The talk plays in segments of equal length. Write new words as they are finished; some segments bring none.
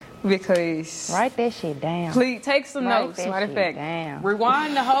because write that shit down. Please take some notes. Matter of fact,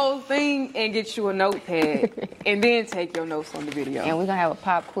 rewind the whole thing and get you a notepad, and then take your notes on the video. And we're gonna have a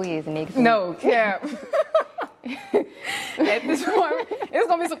pop quiz next week. No, Cap. At this point, it's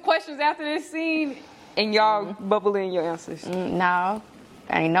gonna be some questions after this scene, and y'all bubble in your answers. No,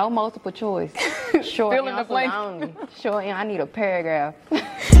 ain't no multiple choice. Short Fill in the blank. Only. Short. I need a paragraph.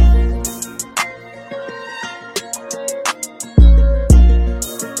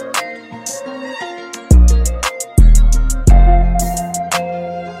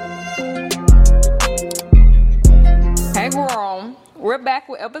 We're back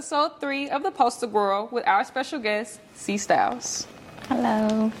with episode 3 of The Poster Girl with our special guest, C Styles.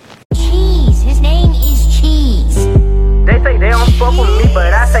 Hello. Cheese. His name is Cheese. They say they don't fuck with me,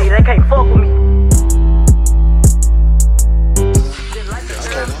 but I say they can't fuck with me.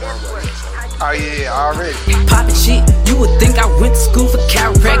 Oh yeah, already. Poppin' shit, you would think I went to school for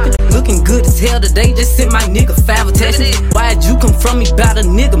chiropractic. Looking good as hell today, just sent my nigga 5 attachments. Why'd you come from me about a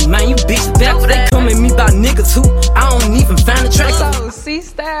nigga, man? You bitches back for they come at me about niggas who I don't even find attractive. So, C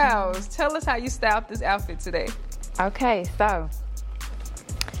Styles, tell us how you styled this outfit today. Okay, so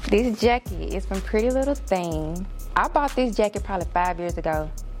this jacket is from Pretty Little Thing. I bought this jacket probably 5 years ago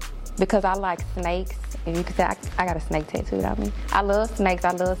because I like snakes. If you can say, I got a snake tattooed on me. I love snakes.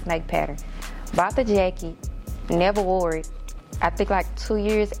 I love snake pattern. Bought the jacket, never wore it. I think like 2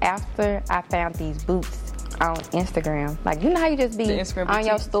 years after I found these boots on Instagram. Like, you know how you just be on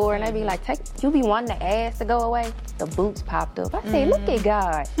your store and they be like, you be wanting the ass to go away? The boots popped up. I said, look at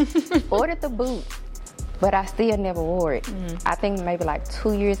God. Ordered the boots, but I still never wore it. I think maybe like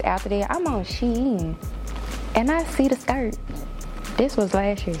 2 years after that, I'm on Shein and I see the skirt. This was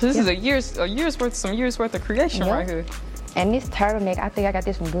last year. This is a year's worth, some years worth of creation right here. And this turtleneck, I think I got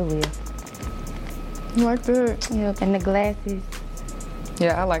this from Goodwill. You like that? Yep. And the glasses.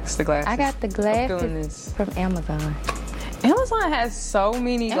 Yeah, I like the glasses. I got the glasses from Amazon. Amazon has so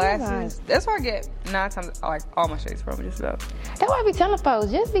many glasses. That's where I get 9 times like all my shades from. Just about. That's why I be telling folks,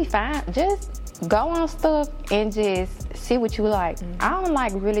 just be fine. Just go on stuff and just see what you like. I don't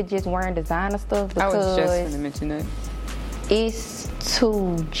like really just wearing designer stuff because I was just going to mention that. It's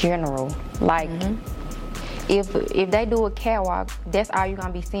too general. Like, if they do a catwalk, that's all you're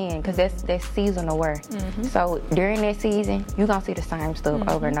gonna be seeing because that's seasonal wear. So during that season, you're gonna see the same stuff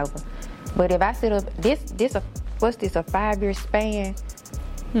over and over. But if I sit up, what's this, a 5-year span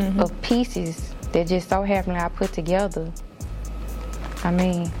of pieces that just so happen I put together. I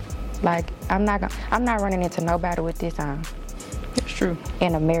mean, like, I'm not running into nobody with this on. That's true.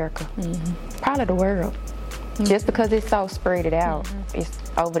 In America. Probably the world. Just because it's so spread it out, it's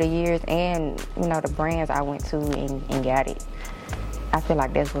over the years and, you know, the brands I went to and got it. I feel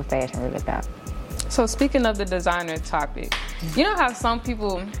like that's what fashion really about. So speaking of the designer topic, you know how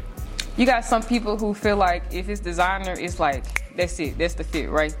you got some people who feel like if it's designer, it's like, that's it, that's the fit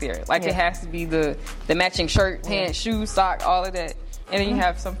right there. Like it has to be the matching shirt, pants, shoes, sock, all of that. And then you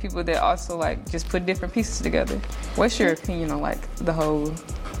have some people that also like just put different pieces together. What's your opinion on like the whole,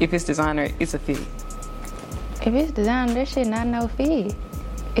 if it's designer, it's a fit? If it's designer, that shit not no fit.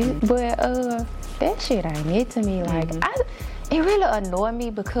 But that shit ain't it to me. Like, it really annoyed me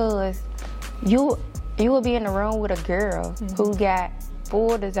because you will be in the room with a girl who got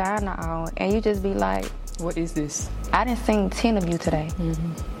full designer on, and you just be like, what is this? I done seen 10 of you today.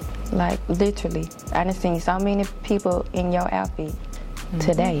 Like, literally. I done seen so many people in your outfit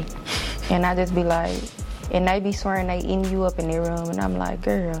today. And I just be like, and they be swearing they eating you up in their room, and I'm like,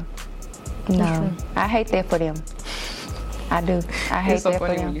 girl, no. I hate that for them. I do. I hate it's so that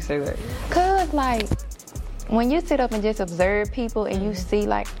funny for them. When you say that. Cause like, when you sit up and just observe people and you see,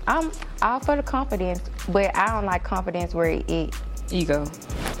 like, I'm all for the confidence, but I don't like confidence where it ego.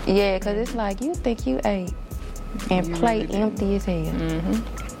 Yeah, cause it's like you think you ate and You plate really empty as hell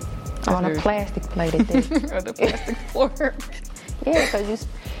on a plastic plate at that. Or the plastic floor. Yeah, cause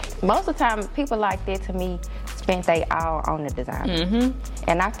most of the time people like that to me spent they all on the design.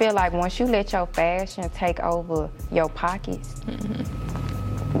 And I feel like once you let your fashion take over your pockets,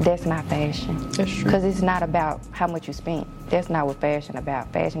 that's not fashion. That's true. Because it's not about how much you spent. That's not what fashion is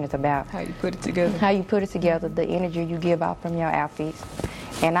about. Fashion is about how you put it together. How you put it together, the energy you give out from your outfits.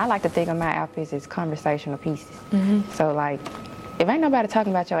 And I like to think of my outfits as conversational pieces. So like, if ain't nobody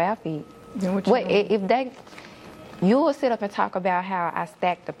talking about your outfit, then what you you will sit up and talk about how I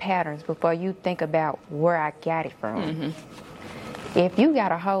stack the patterns before you think about where I got it from. If you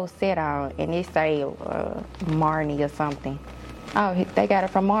got a whole set on and it say Marni or something, oh, they got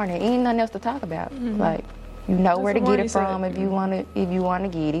it from Marni. Ain't nothing else to talk about. Like, you know where to get it from if you wanna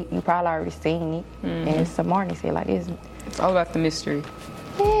get it. You probably already seen it, and it's a Marni set like this. It's all about the mystery.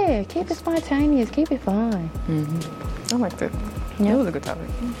 Yeah, keep it spontaneous, keep it fun. I like that. Yeah. It was a good topic.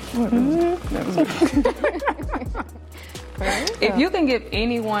 That was good. If you can give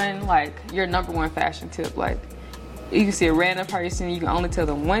anyone like your number one fashion tip, like you can see a random person, you can only tell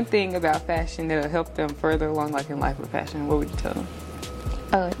them one thing about fashion that'll help them further along, like in life with fashion. What would you tell them?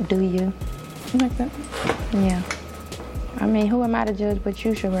 Do you? You like that? Yeah. I mean, who am I to judge but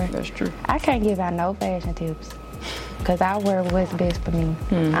you, sure? That's true. I can't give out no fashion tips because I wear what's best for me.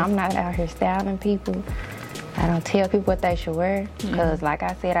 I'm not out here styling people. I don't tell people what they should wear because, like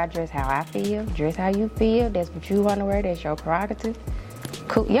I said, I dress how I feel. Dress how you feel. That's what you want to wear. That's your prerogative.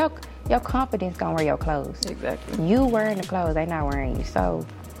 Cool. Your confidence gonna wear your clothes. Exactly. You wearing the clothes, they not wearing you. So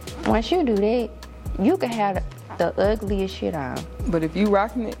once you do that, you can have the ugliest shit on. But if you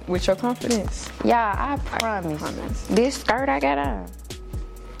rocking it with your confidence, Yeah, I promise. This skirt I got on,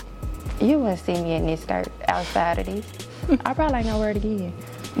 you wouldn't see me in this skirt outside of this. I probably ain't nowhere to get.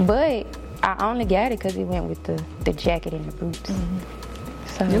 But I only got it because it went with the jacket and the boots.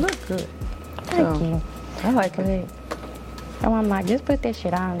 So you look good. thank you. I like it. So I'm like, just put that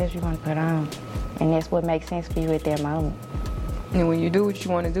shit on that you want to put on. And that's what makes sense for you at that moment. And when you do what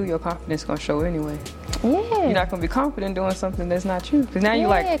you want to do, your confidence gonna show anyway. Yeah. You're not gonna be confident doing something that's not you. Because now you're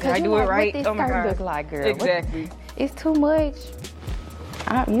like, can I do it right? What this skirt look like, girl? Exactly. It's too much.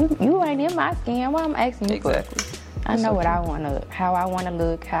 You ain't in my skin. Why I'm asking you for? Exactly. I know what I wanna, how I wanna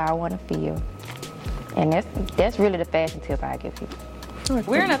look, how I wanna feel, and that's really the fashion tip I give people.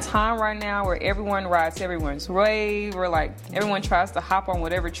 We're in a time right now where everyone rides everyone's wave, or like everyone tries to hop on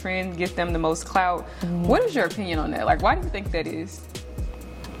whatever trend gets them the most clout. What is your opinion on that? Like, why do you think that is?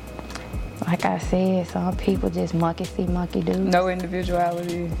 Like I said, some people just monkey see, monkey do. No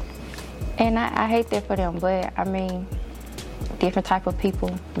individuality. And I hate that for them, but I mean, different type of people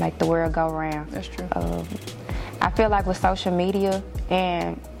make the world go round. That's true. I feel like with social media,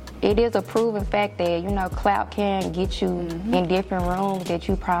 and it is a proven fact that, you know, clout can get you in different rooms that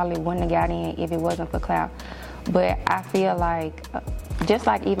you probably wouldn't have got in if it wasn't for clout. But I feel like, just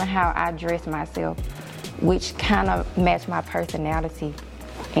like even how I dress myself, which kind of match my personality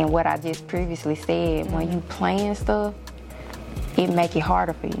and what I just previously said, when you plan stuff, it make it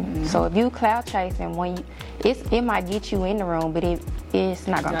harder for you. So if you clout chasing, it might get you in the room, but it's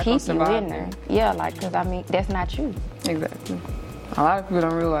not gonna keep you in there. Yeah, like, cause I mean, that's not you. Exactly. A lot of people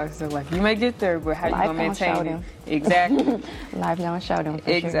don't realize that, like, you may get there, but how you gonna maintain it? Exactly. Life gonna show them.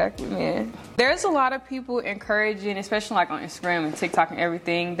 Exactly, man. There's a lot of people encouraging, especially like on Instagram and TikTok and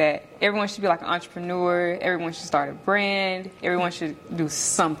everything, that everyone should be like an entrepreneur, everyone should start a brand, everyone should do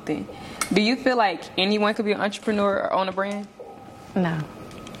something. Do you feel like anyone could be an entrepreneur or own a brand? No.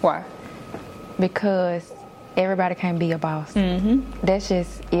 Why? Because everybody can't be a boss. That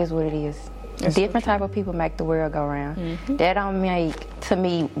just is what it is. That's Different type of people make the world go round. That don't make, to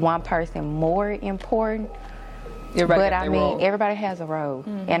me, one person more important. But I mean, everybody has a role.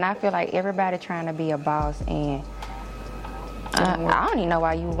 And I feel like everybody trying to be a boss, and I don't even know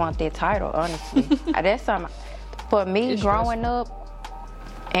why you want that title, honestly. That's something, for me, growing up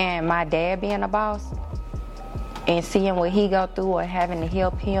and my dad being a boss and seeing what he go through or having to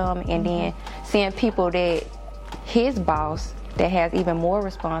help him, and then seeing people that his boss that has even more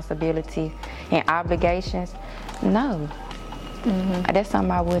responsibility and obligations, no. That's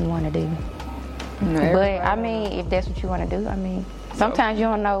something I wouldn't want to do. No, but I mean, if that's what you want to do, I mean, sometimes you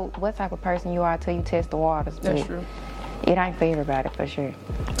don't know what type of person you are until you test the waters. That's true. It ain't for everybody, for sure.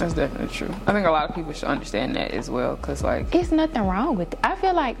 That's definitely true. I think a lot of people should understand that as well, because like, it's nothing wrong with it. I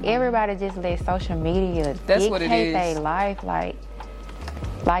feel like everybody just let social media dictate their life. Like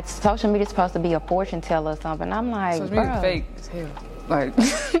social media is supposed to be a fortune teller or something. I'm like, social media bro, fake as hell. Like,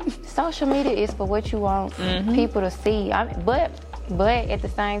 social media is for what you want people to see. But at the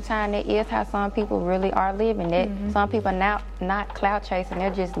same time, that is how some people really are living. That some people now not clout chasing; they're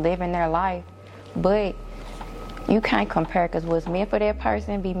just living their life. But you can't compare, because what's meant for that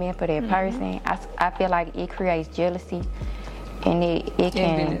person be meant for that person. I feel like it creates jealousy, and it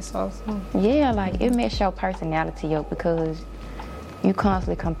can. Enviness also. Yeah, like it mess your personality up, because you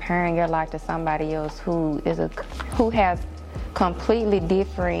constantly comparing your life to somebody else who has completely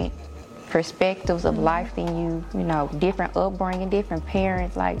different perspectives of life than you. You know, different upbringing, different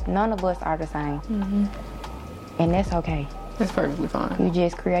parents. Like, none of us are the same, and that's okay. That's perfectly fine. You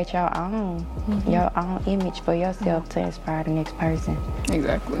just create your own image for yourself to inspire the next person.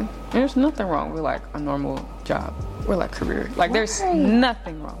 Exactly. And there's nothing wrong with like a normal job or like career. Like, there's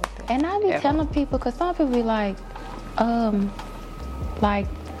nothing wrong with that. And I be telling people, because some people be like,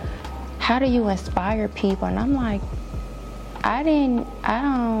 how do you inspire people? And I'm like, I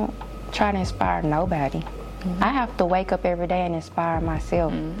don't try to inspire nobody. I have to wake up every day and inspire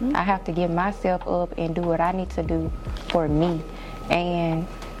myself. I have to get myself up and do what I need to do for me. And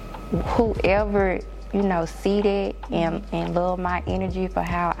whoever, you know, see that and love my energy for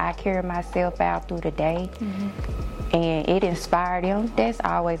how I carry myself out through the day, and it inspired them, that's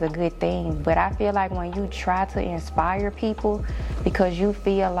always a good thing. But I feel like when you try to inspire people because you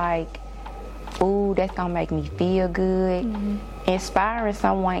feel like, ooh, that's gonna make me feel good, inspiring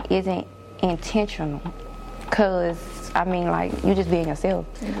someone isn't intentional. Cause I mean, like, you just being yourself.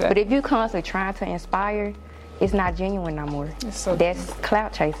 Exactly. But if you constantly trying to inspire, it's not genuine no more. That's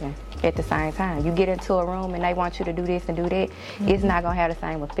clout chasing at the same time. You get into a room and they want you to do this and do that, it's not gonna have the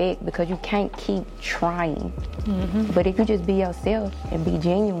same effect because you can't keep trying. But if you just be yourself and be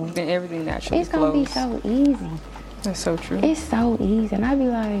genuine, then everything naturally it's gonna be so easy. That's so true. It's so easy. And I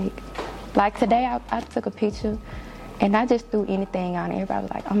be like today I took a picture and I just threw anything on it. Everybody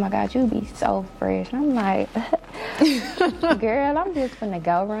was like, oh my God, you be so fresh. And I'm like, girl, I'm just gonna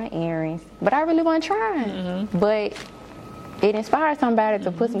go run errands. But I really wasn't trying. But it inspired somebody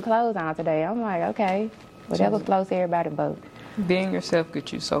to put some clothes on today. I'm like, okay, whatever floats everybody's boat. Being yourself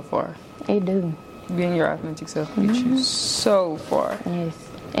gets you so far. It do. Being your authentic self gets you so far. Yes.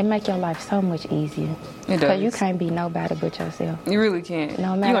 It make your life so much easier. It does. Because you can't be nobody but yourself. You really can't.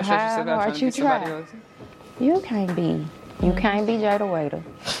 No You matter gonna stress how yourself out hard trying to you be somebody try. else. You can't be. You can't be Jada Waiter.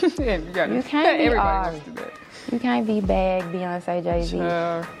 Yeah, you gotta. You can't be Everybody Ari. wants to do that. You can't be Bag, Beyonce,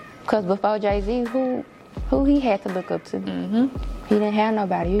 Jay-Z. Because before Jay-Z, who he had to look up to? He didn't have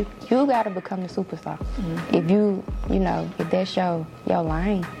nobody. You got to become the superstar. If you know, if that's your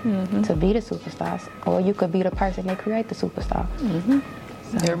lane to be the superstars, or you could be the person that create the superstar.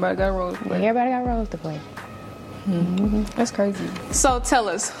 So, Everybody got roles to play. everybody got roles to play. That's crazy. So tell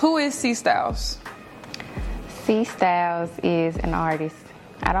us, who is C Styles? C Styles is an artist.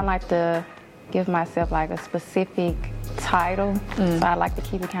 I don't like to give myself like a specific title, so I like to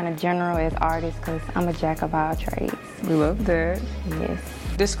keep it kind of general as artist because I'm a jack of all trades. We love that. Yes.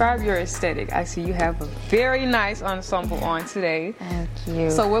 Describe your aesthetic. I see you have a very nice ensemble on today. Thank you.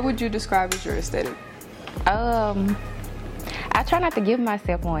 So what would you describe as your aesthetic? I try not to give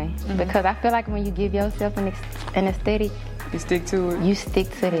myself one because I feel like when you give yourself an aesthetic, You stick to it? you stick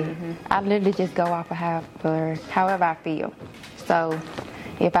to it. I literally just go off of however I feel. So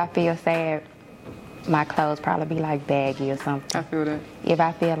if I feel sad, my clothes probably be like baggy or something. I feel that. If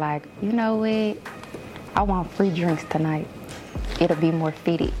I feel like, you know what, I want free drinks tonight, it'll be more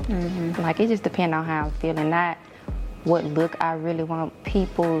fitted. Like, it just depends on how I'm feeling, not what look I really want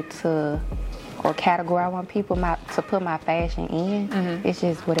people to, or category I want people to put my fashion in. It's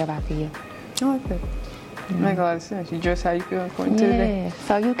just whatever I feel. I like that. Make a lot of sense. You dress how you feel according to the day. Yeah,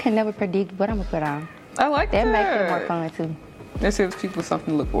 so you can never predict what I'm gonna put on. I like that. That makes it more fun too. That gives people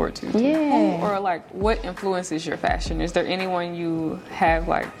something to look forward to. Too. Yeah. Or like, what influences your fashion? Is there anyone you have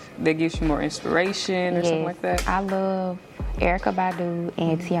like that gives you more inspiration or something like that? I love Erykah Badu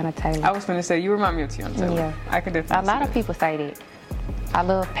and Tiana Taylor. I was going to say, you remind me of Tiana Taylor. Yeah. I could definitely A lot see of people say that. I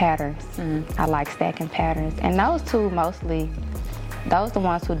love patterns. I like stacking patterns. And those two mostly, those the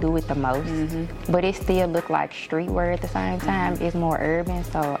ones who do it the most. But it still look like streetwear at the same time. It's more urban,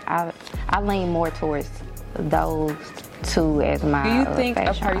 so I lean more towards those two as my Do you think a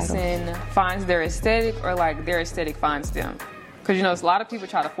fashion items. person finds their aesthetic or like their aesthetic finds them? Because you know, a lot of people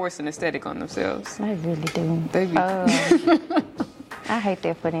try to force an aesthetic on themselves. I really do. They be- I hate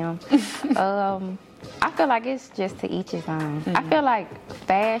that for them. I feel like it's just to each his own. I feel like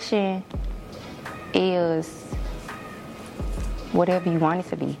fashion is whatever you want it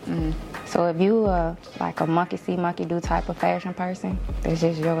to be. So if you are like a monkey see, monkey do type of fashion person, that's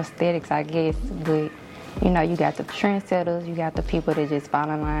just your aesthetics, I guess. But you know, you got the trendsetters, you got the people that just fall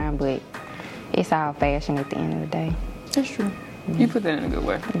in line, but it's all fashion at the end of the day. That's true. You put that in a good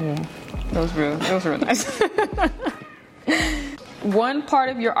way. Yeah. That was real nice. One part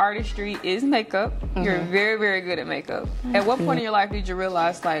of your artistry is makeup. You're very, very good at makeup. At what point in your life did you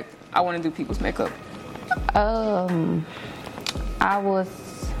realize, like, I want to do people's makeup? I was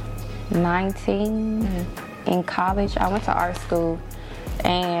 19 in college. I went to art school,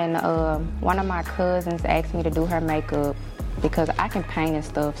 and one of my cousins asked me to do her makeup because I can paint and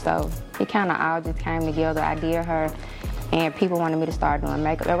stuff. So it kind of all just came together. I did her, and people wanted me to start doing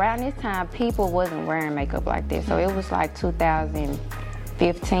makeup. Around this time, people wasn't wearing makeup like this. So it was like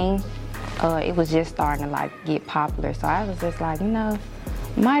 2015. It was just starting to like get popular. So I was just like, you know,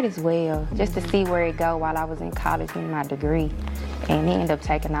 might as well, just to see where it go while I was in college getting my degree. And he ended up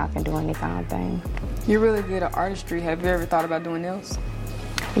taking off and doing his own thing. You're really good at artistry. Have you ever thought about doing nails?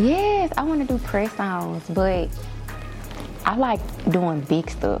 Yes, I want to do press-ons, but I like doing big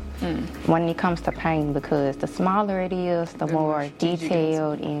stuff when it comes to painting, because the smaller it is, the more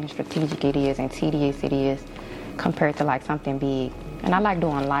detailed and strategic it is and tedious it is compared to like something big. And I like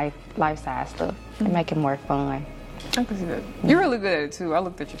doing life-size stuff and make it more fun. I can see that. You're really good at it too. I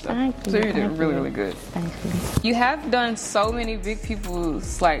looked at your stuff. Thank you. So you're doing really, really good. Thank you. You have done so many big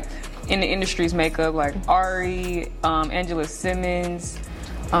people's, like, in the industry's makeup, like Ari, Angela Simmons.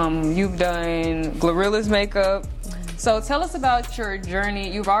 You've done Glorilla's makeup. So tell us about your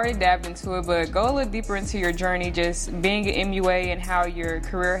journey. You've already dabbed into it, but go a little deeper into your journey, just being an MUA and how your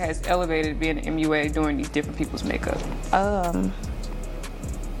career has elevated being an MUA doing these different people's makeup.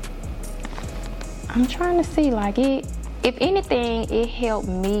 I'm trying to see, like, if anything, it helped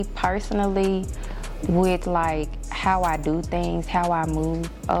me personally with like how I do things, how I move.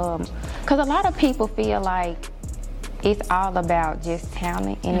 Cause a lot of people feel like it's all about just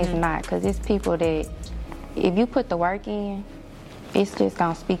talent, and it's not. Cause it's people that, if you put the work in, it's just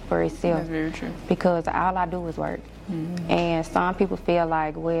gonna speak for itself. That's very true. Because all I do is work. And some people feel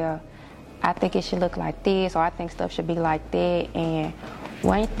like, well, I think it should look like this, or I think stuff should be like that. And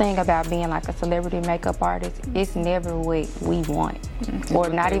one thing about being like a celebrity makeup artist, it's never what we want, or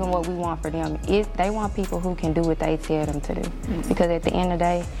not even what we want for them. They want people who can do what they tell them to do. Because at the end of the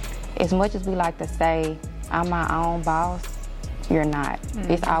day, as much as we like to say, I'm my own boss, you're not.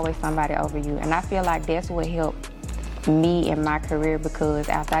 It's always somebody over you. And I feel like that's what helped me in my career, because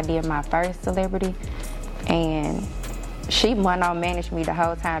after I did my first celebrity, and she went on managed me the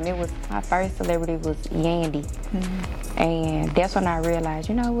whole time. It was, my first celebrity was Yandy. And that's when I realized,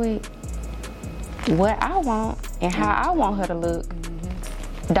 you know what I want and how I want her to look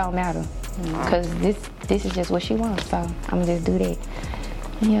don't matter. Because this is just what she wants, so I'm gonna just do that.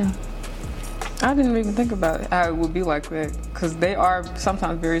 Yeah. I didn't even think about how it would be like that, because they are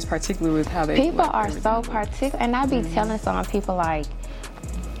sometimes very particular with how they People like are so particular, and I be telling some people, like,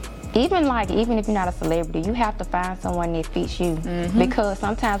 even if you're not a celebrity, you have to find someone that fits you. Because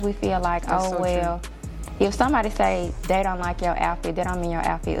sometimes we feel like, That's so well, if somebody say they don't like your outfit, that don't mean your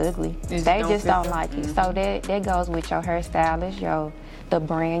outfit ugly. They just don't like it. So that goes with your hairstylist, the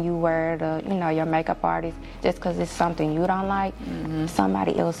brand you wear, your makeup artist. Just because it's something you don't like,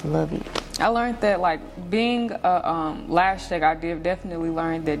 somebody else love it. I learned that, like, being a lash tech, I definitely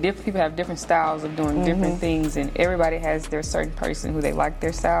learned that different people have different styles of doing different things, and everybody has their certain person who they like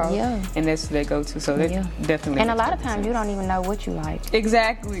their style, and that's who they go to. So they definitely. And a lot of times you don't even know what you like.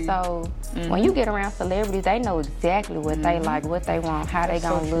 Exactly. So when you get around celebrities, they know exactly what they like, what they want, how they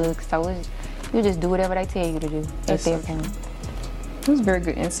gonna look. So you just do whatever they tell you to do at that point. It was very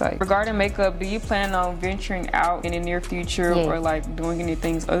good insight. Regarding makeup, do you plan on venturing out in the near future or like doing any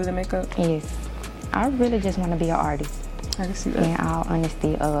things other than makeup? Yes. I really just want to be an artist. I can see that. In all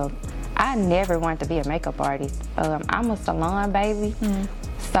honesty, I never wanted to be a makeup artist. I'm a salon baby.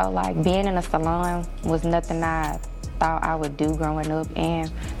 So like being in a salon was nothing I thought I would do growing up.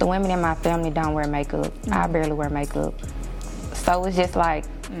 And the women in my family don't wear makeup. I barely wear makeup. So it's just like,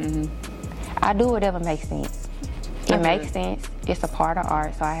 I do whatever makes sense. It makes sense. It's a part of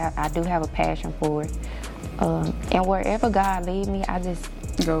art, so I do have a passion for it. And wherever God leads me,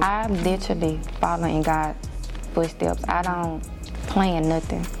 I literally follow in God's footsteps. I don't plan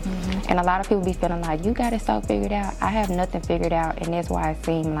nothing. And a lot of people be feeling like, you got it so figured out. I have nothing figured out, and that's why it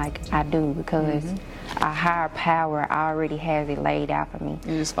seems like I do, because a higher power already has it laid out for me.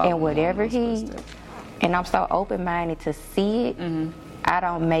 And whatever and I'm so open-minded to see it, I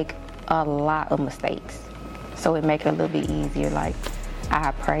don't make a lot of mistakes. So it makes it a little bit easier. Like,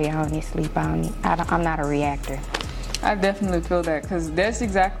 I pray on it, sleep on it. I'm not a reactor. I definitely feel that, because that's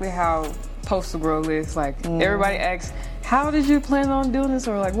exactly how Postal Girl is. Like, everybody asks, how did you plan on doing this?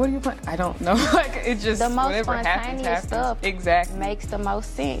 Or like, what do you plan? I don't know. Like, it just, the most whatever happens. Stuff makes the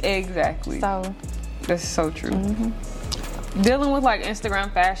most sense. Exactly. So that's so true. Dealing with like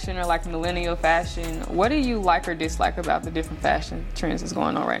Instagram fashion or like millennial fashion, what do you like or dislike about the different fashion trends that's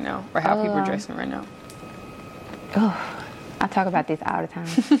going on right now, or how people are dressing right now? Oh, I talk about this all the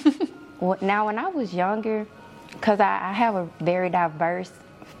time. Now, when I was younger, because I have a very diverse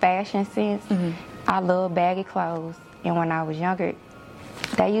fashion sense, I love baggy clothes. And when I was younger,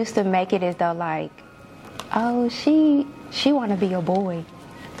 they used to make it as though like, oh, she want to be a boy.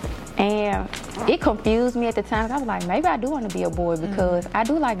 And it confused me at the time. I was like, maybe I do want to be a boy, because I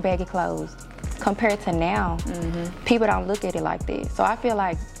do like baggy clothes. Compared to now, people don't look at it like that. So I feel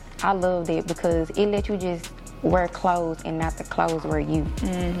like I loved it, because it lets you just wear clothes and not the clothes wear you,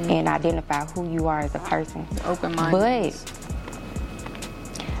 and identify who you are as a person. Open-minded. But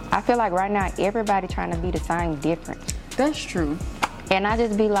I feel like right now everybody trying to be the same different. That's true. And I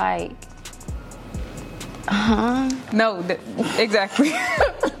just be like, No, exactly.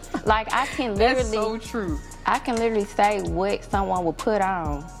 Like I can That's literally, so true. I can literally say what someone would put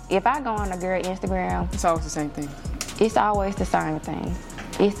on. If I go on a girl Instagram, It's always the same thing. it's always the same thing.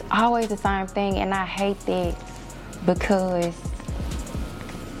 It's always the same thing, and I hate that because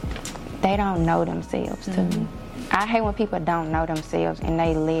they don't know themselves to me. I hate when people don't know themselves and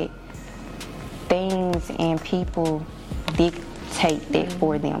they let things and people dictate that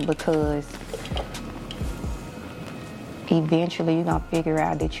for them, because eventually you're gonna figure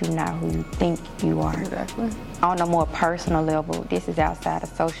out that you're not who you think you are. Exactly. On a more personal level, this is outside of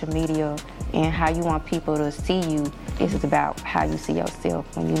social media and how you want people to see you. This is about how you see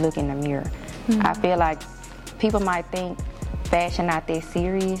yourself when you look in the mirror. I feel like people might think fashion not that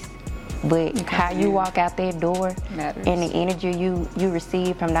serious, but how you walk out that door Matters. and the energy you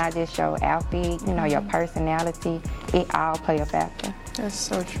receive from not just your outfit, you know, your personality, it all play a factor. That's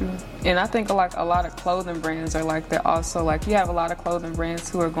so true. And I think like a lot of clothing brands are like that also. Like you have a lot of clothing brands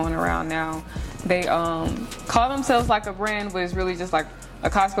who are going around now. They call themselves like a brand, but it's really just like a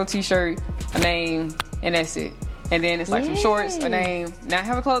Costco t-shirt, a name, and that's it. And then it's like some shorts, a name. Now I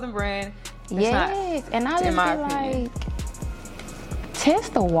have a clothing brand. It's Yes, not, and I just in my feel opinion. like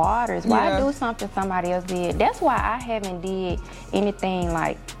test the waters. Why Yeah. do something somebody else did? That's why I haven't did anything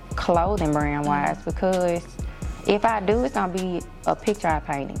like clothing brand wise, because if I do, it's gonna be a picture I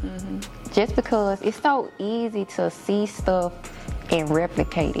painted. Just because it's so easy to see stuff and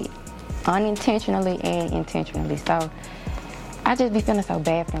replicate it unintentionally and intentionally. So I just be feeling so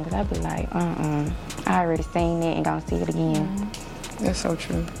bad for them, because I be like, I already seen it and gonna see it again. That's so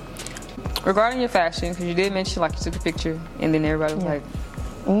true. Regarding your fashion, because you did mention like you took a picture and then everybody was like,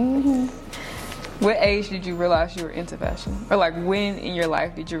 what age did you realize you were into fashion? Or like when in your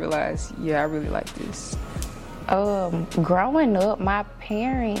life did you realize, yeah, I really like this? Growing up, my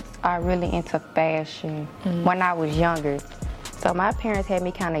parents are really into fashion when I was younger. So my parents had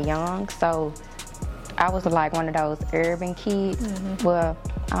me kind of young, so I was like one of those urban kids. Well,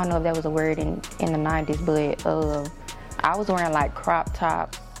 I don't know if that was a word in the 90s, but I was wearing like crop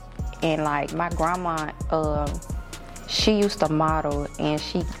tops, and like my grandma, she used to model and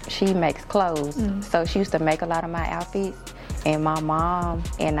she makes clothes. So she used to make a lot of my outfits, and my mom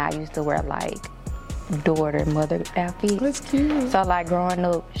and I used to wear like mother outfits. That's cute. So like growing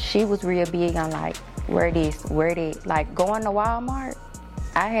up, she was real big on like wear this, wear that. Like going to Walmart,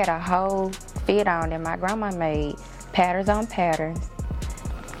 I had a whole fit on that my grandma made, patterns on patterns,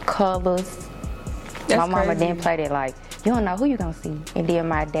 colors. That's my mama crazy. didn't play that, like, you don't know who you gonna see. And then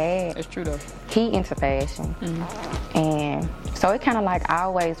my dad, That's true though. he into fashion. And so it kind of like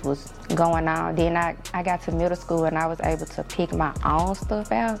always was going on. Then I got to middle school and I was able to pick my own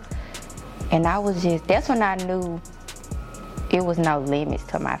stuff out. And that's when I knew it was no limits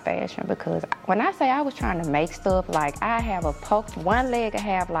to my fashion, because when I say I was trying to make stuff, like I have one leg I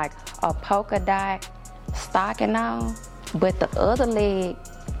have like a polka dot stocking on, but the other leg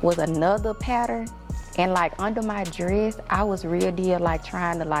was another pattern. And like under my dress, I was real deal like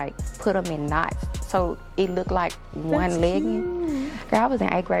trying to like put them in knots so it looked like one legging. Girl, I was in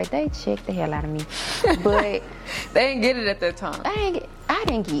 8th grade. They checked the hell out of me, but They didn't get it at that time. I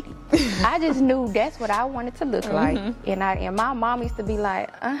didn't get it. I just knew that's what I wanted to look like, and my mom used to be like,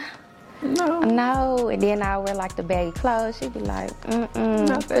 no, and then I wear like the baggy clothes. She'd be like, Not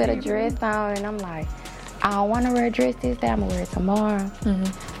that put a either. dress on, and I'm like, I don't want to wear a dress this day. I'm gonna wear it tomorrow.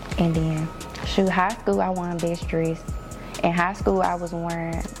 And then, high school I won best dress. In high school I was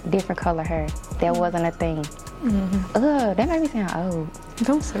wearing different color hair. That wasn't a thing. Ugh, that made me sound old.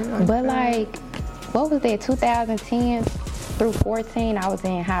 Don't say that. But like, what was that, 2010 through 14, I was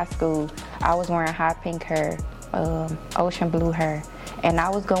in high school. I was wearing hot pink hair, ocean blue hair, and I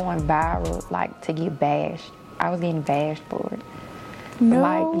was going viral, like, to get bashed. I was getting bashed for it. No.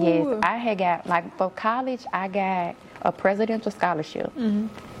 Like, yes, I had got, like, for college, I got a presidential scholarship.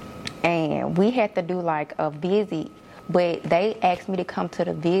 And we had to do, like, a visit, but they asked me to come to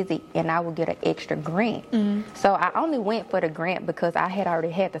the visit and I would get an extra grant. So I only went for the grant because I had already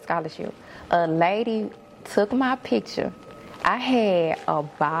had the scholarship. A lady took my picture. I had a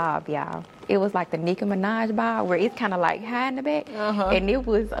bob, y'all. It was like the Nicki Minaj bob where it's kind of like high in the back. And it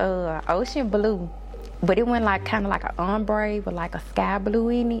was ocean blue, but it went like kind of like an ombre with like a sky blue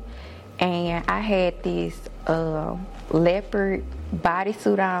in it. And I had this leopard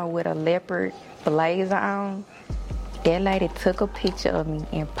bodysuit on with a leopard blazer on. That lady took a picture of me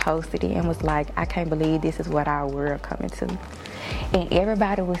and posted it and was like, I can't believe this is what our world coming to. And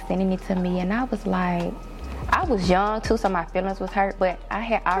everybody was sending it to me, and I was like, I was young too, so my feelings was hurt, but I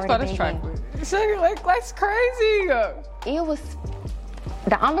had already been That's crazy. it was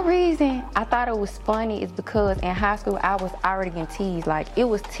The only reason I thought it was funny is because in high school I was already getting teased. Like, it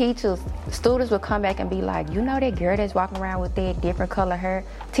was teachers, students would come back and be like, you know that girl that's walking around with that different color hair?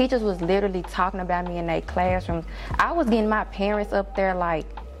 Teachers was literally talking about me in their classrooms. I was getting my parents up there like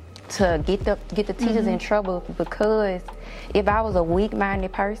to get the teachers in trouble, because if I was a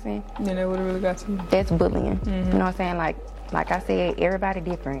weak-minded person, then they would have really got to you. That's bullying. You know what I'm saying? Like I said, everybody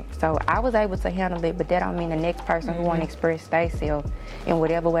different. So I was able to handle it, but that don't mean the next person who want to express themselves in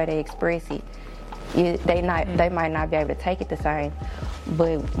whatever way they express it, they might not be able to take it the same.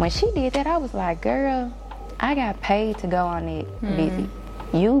 But when she did that, I was like, girl, I got paid to go on that visit.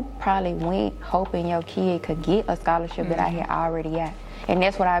 You probably went hoping your kid could get a scholarship that I had already got. And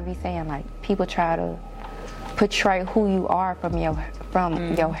that's what I be saying, like, people try to portray who you are from your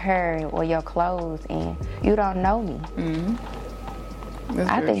hair or your clothes, and you don't know me.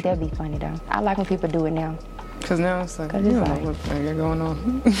 I think that'd be funny though. I like when people do it now. Cause now it's like, you don't know what they got going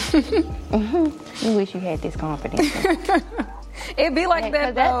on. You wish you had this confidence. It'd be like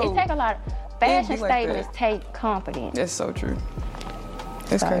that though. It take a lot. Fashion statements take confidence. That's so true.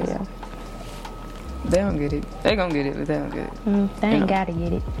 That's crazy. Yeah. They don't get it. They gonna get it, but they don't get it. They ain't gotta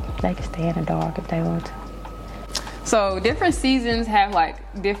get it. They can stay in the dark if they want to. So different seasons have like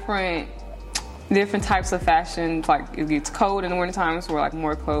different types of fashion. Like it gets cold in the winter times, wear like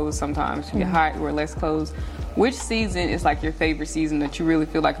more clothes. Sometimes you get hot, you wear less clothes. Which season is like your favorite season that you really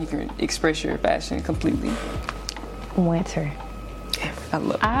feel like you can express your fashion completely? Winter.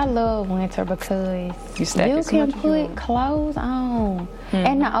 I love winter because you can put clothes on.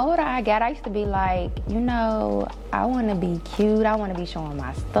 And the older I got, I used to be like, I want to be cute. I want to be showing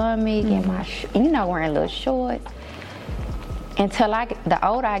my stomach and my, wearing little shorts. Until the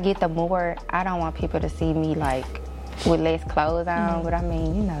older I get, the more I don't want people to see me like with less clothes on. But I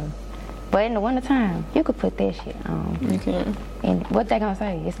mean, But in the wintertime, you could put that shit on. You can. And what they gonna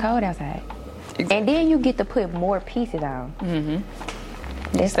say? It's cold outside. Exactly. And then you get to put more pieces on.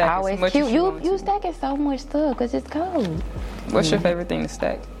 That's always cute. You stacking so much stuff because it's cold. What's your favorite thing to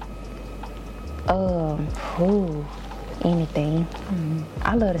stack? Anything.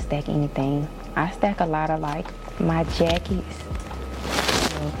 I love to stack anything. I stack a lot of like my jackets.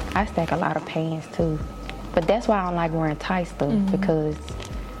 I stack a lot of pants too. But that's why I don't like wearing tight stuff because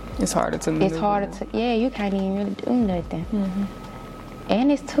it's harder to maneuver. It's harder to, you can't even really do nothing.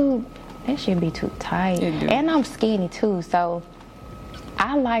 And that shouldn't be too tight. And I'm skinny too, so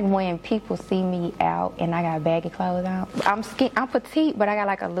I like when people see me out and I got baggy clothes on. I'm petite, but I got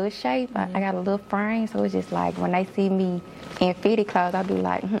like a little shape. I got a little frame, so it's just like when they see me in fitted clothes, I be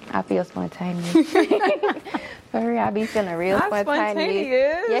like, I feel spontaneous. For real, I be feeling real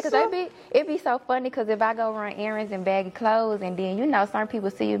spontaneous. Yeah, because it be so funny because if I go run errands in baggy clothes and then, certain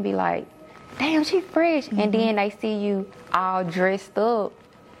people see you and be like, damn, she fresh. And then they see you all dressed up.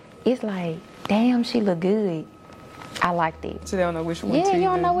 It's like, damn, she look good. I like that. So they don't know which one to you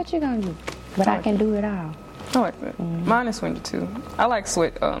don't know what you're going to do. But I can do it all. I like that. Mine is winter too. I like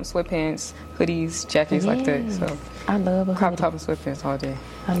sweatpants, hoodies, jackets like that. So I love a hoodie. Crop top and sweatpants all day.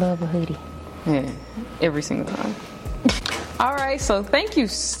 I love a hoodie. Yeah, every single time. All right, so thank you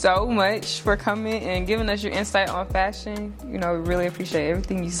so much for coming and giving us your insight on fashion. We really appreciate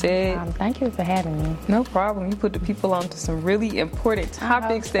everything you said. Thank you for having me. No problem. You put the people on to some really important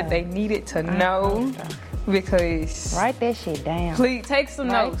topics that they needed to know. Because write that shit down. Please take some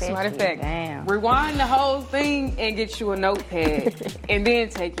notes. Matter of fact, rewind the whole thing and get you a notepad, and then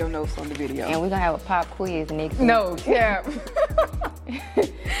take your notes on the video. And we're gonna have a pop quiz next week. No, yeah.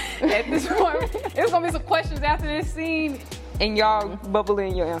 At this point, it's gonna be some questions after this scene, and y'all bubble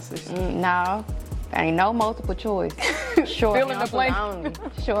in your answers. No, ain't no multiple choice. Short Fill in the blank. Only.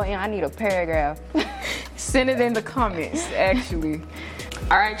 Short. I need a paragraph. Send it in the comments. Actually.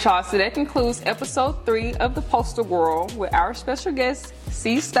 All right, y'all, so that concludes episode 3 of The Postal Girl with our special guest,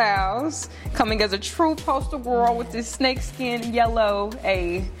 C Styles, coming as a true postal girl with this snakeskin yellow,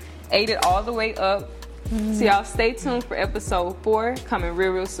 ate it all the way up. So y'all stay tuned for episode 4, coming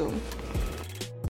real soon.